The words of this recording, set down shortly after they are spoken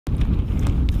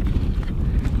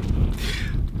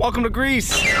Welcome to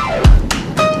Greece. For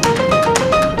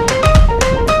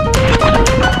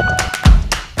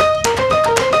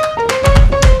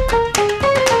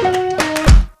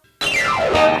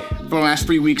the last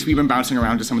 3 weeks, we've been bouncing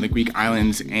around to some of the Greek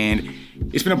islands, and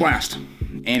it's been a blast.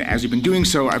 And as we've been doing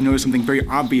so, I've noticed something very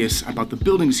obvious about the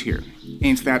buildings here. And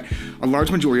it's that a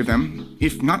large majority of them,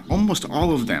 if not almost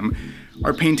all of them,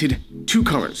 are painted two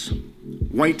colors,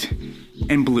 white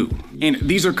and blue. And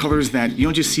these are colors that you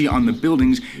don't just see on the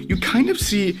buildings, you kind of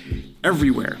see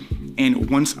everywhere. And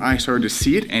once I started to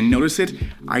see it and notice it,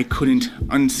 I couldn't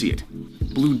unsee it.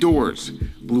 Blue doors,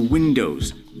 blue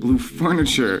windows, blue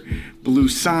furniture, blue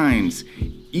signs,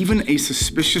 even a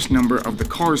suspicious number of the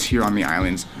cars here on the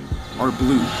islands are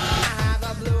blue.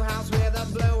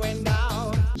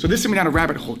 So this sent me down a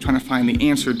rabbit hole trying to find the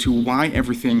answer to why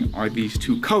everything are these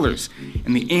two colors.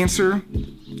 And the answer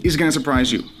is gonna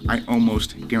surprise you. I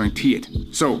almost guarantee it.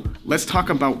 So let's talk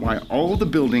about why all the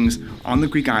buildings on the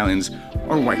Greek islands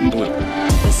are white and blue.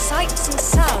 The sights and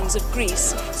sounds of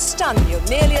Greece stun you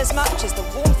nearly as much as the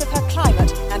warmth of her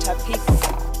climate and her people.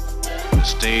 The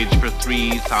stage for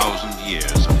 3,000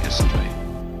 years of history.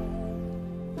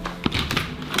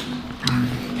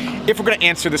 If we're gonna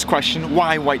answer this question,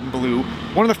 why white and blue,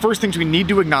 one of the first things we need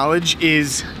to acknowledge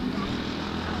is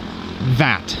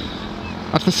that's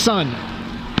the sun.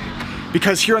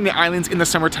 Because here on the islands in the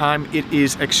summertime, it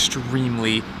is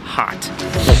extremely hot.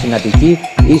 Στο συνατική,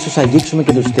 ίσως αγγίξουμε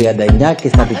και τους 39 και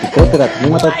στα δυτικότερα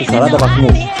τμήματα τους 40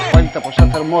 βαθμούς.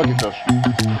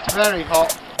 Very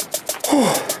hot.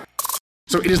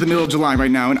 So it is the middle of July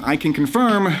right now, and I can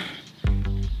confirm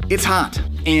it's hot.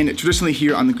 And traditionally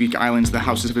here on the Greek islands, the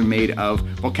houses have been made of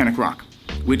volcanic rock,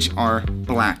 which are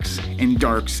blacks and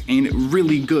darks and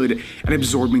really good at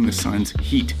absorbing the sun's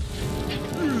heat.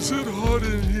 Is it hot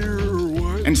in here or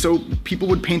what? And so people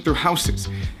would paint their houses,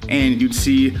 and you'd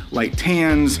see light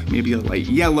tans, maybe a light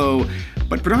yellow,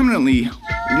 but predominantly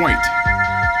white.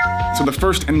 So the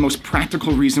first and most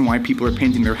practical reason why people are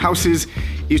painting their houses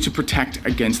is to protect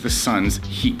against the sun's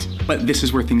heat. But this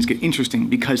is where things get interesting,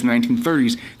 because in the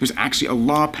 1930s, there's actually a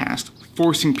law passed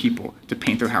forcing people to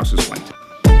paint their houses white.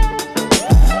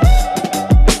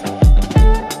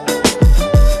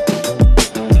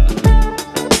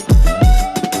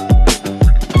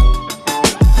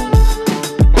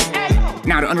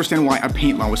 Now, to understand why a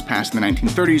paint law was passed in the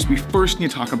 1930s, we first need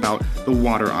to talk about the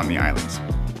water on the islands.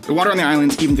 The water on the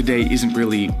islands, even today, isn't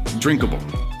really drinkable.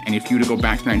 And if you were to go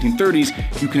back to the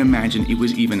 1930s, you can imagine it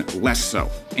was even less so.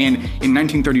 And in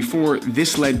 1934,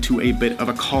 this led to a bit of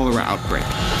a cholera outbreak.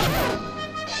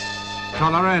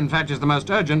 Cholera, in fact, is the most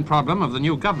urgent problem of the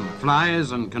new government.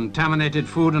 Flies and contaminated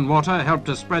food and water helped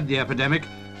to spread the epidemic,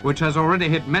 which has already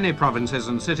hit many provinces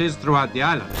and cities throughout the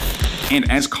island. And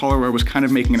as cholera was kind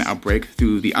of making an outbreak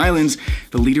through the islands,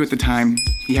 the leader at the time,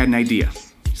 he had an idea.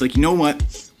 He's like, you know what?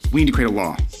 We need to create a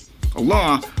law. A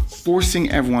law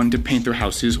forcing everyone to paint their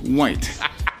houses white.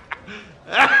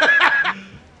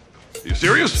 You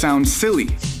serious? Sounds silly,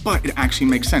 but it actually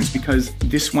makes sense because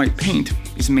this white paint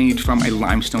is made from a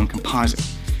limestone composite.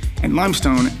 And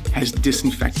limestone has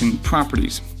disinfectant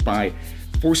properties. By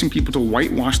forcing people to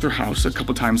whitewash their house a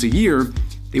couple times a year,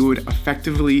 they would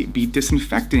effectively be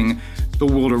disinfecting the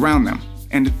world around them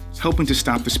and helping to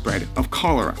stop the spread of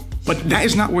cholera. But that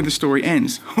is not where the story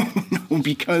ends. Oh no,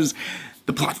 because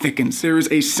the plot thickens. There is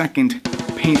a second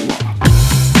paint law.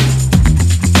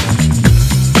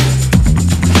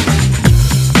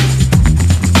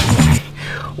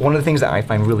 One of the things that I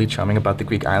find really charming about the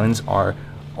Greek islands are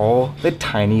all the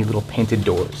tiny little painted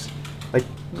doors. Like,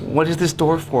 what is this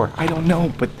door for? I don't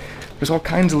know, but there's all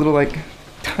kinds of little, like,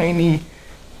 tiny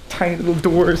little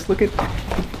doors. Look at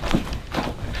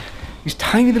these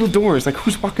tiny little doors. Like,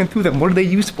 who's walking through them? What are they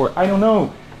used for? I don't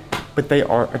know, but they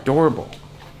are adorable.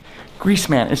 Greece,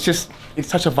 man, it's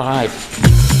such a vibe.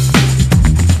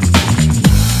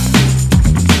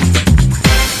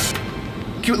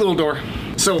 Cute little door.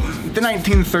 So the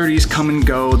 1930s come and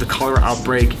go, the cholera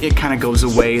outbreak, it kind of goes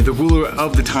away. The ruler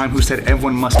of the time who said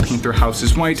everyone must paint their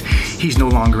houses white, he's no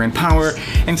longer in power.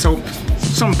 And so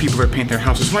some people are painting their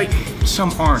houses white,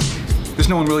 some aren't. There's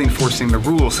no one really enforcing the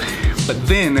rules. But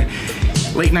then,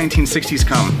 late 1960s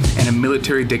come and a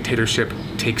military dictatorship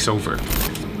takes over.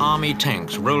 Army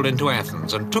tanks rolled into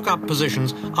Athens and took up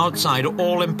positions outside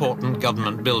all important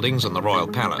government buildings and the royal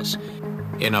palace.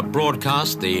 In a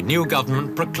broadcast, the new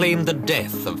government proclaimed the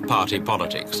death of party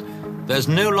politics. There's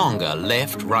no longer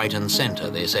left, right, and center,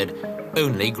 they said,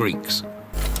 only Greeks.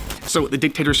 So the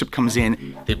dictatorship comes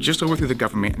in, they've just overthrew the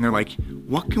government, and they're like,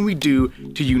 what can we do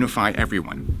to unify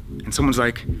everyone? And someone's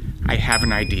like, I have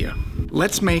an idea.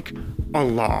 Let's make a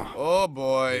law. Oh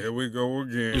boy. Here we go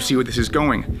again. You see where this is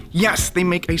going? Yes, they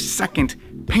make a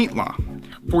second paint law,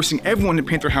 forcing everyone to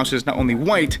paint their houses not only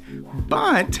white,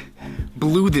 but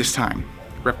blue this time,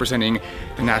 representing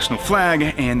the national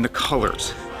flag and the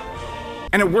colors.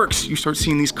 And it works. You start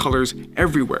seeing these colors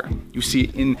everywhere. You see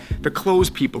it in the clothes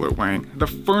people are wearing, the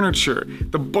furniture,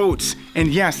 the boats, and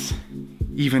yes,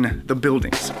 even the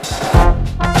buildings.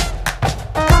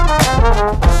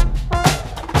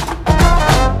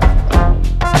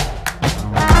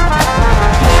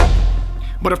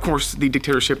 But of course, the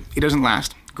dictatorship, it doesn't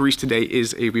last. Greece today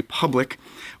is a republic,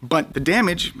 but the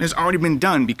damage has already been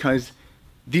done because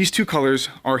these two colors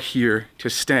are here to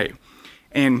stay.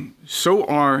 And so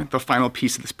are the final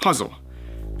piece of this puzzle: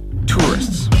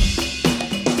 tourists.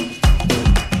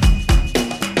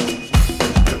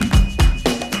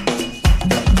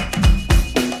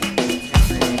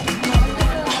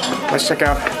 Let's check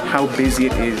out how busy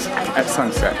it is at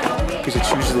sunset, because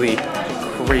it's usually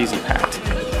crazy packed.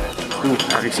 Ooh,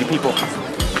 I already see people.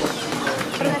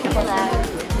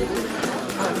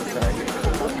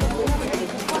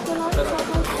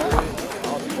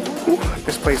 Ooh,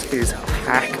 this place is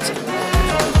packed.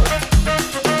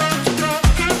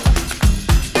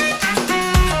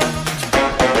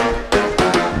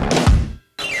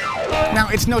 Now,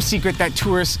 it's no secret that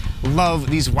tourists love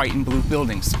these white and blue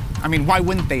buildings. I mean, why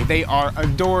wouldn't they? They are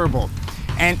adorable.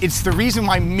 And it's the reason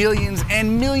why millions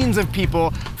and millions of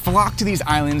people flock to these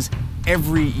islands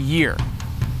every year.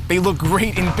 They look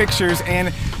great in pictures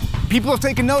and people have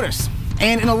taken notice.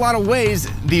 And in a lot of ways,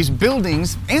 these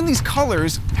buildings and these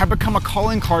colors have become a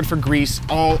calling card for Greece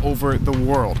all over the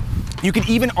world. You could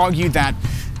even argue that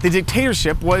the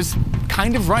dictatorship was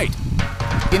kind of right,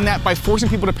 in that by forcing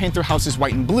people to paint their houses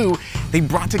white and blue, they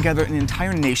brought together an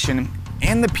entire nation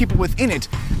and the people within it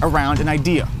around an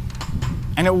idea.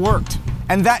 And it worked.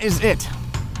 And that is it.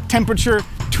 Temperature,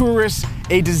 tourists,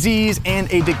 a disease,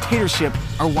 and a dictatorship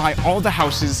are why all the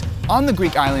houses on the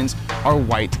Greek islands are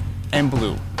white and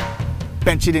blue.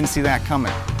 Bet you didn't see that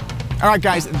coming. All right,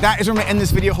 guys, that is where I'm gonna end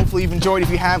this video. Hopefully you've enjoyed. If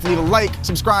you have, leave a like,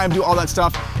 subscribe, do all that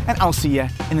stuff, and I'll see you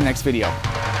in the next video.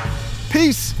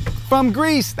 Peace from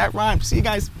Greece. That rhymed. See you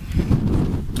guys.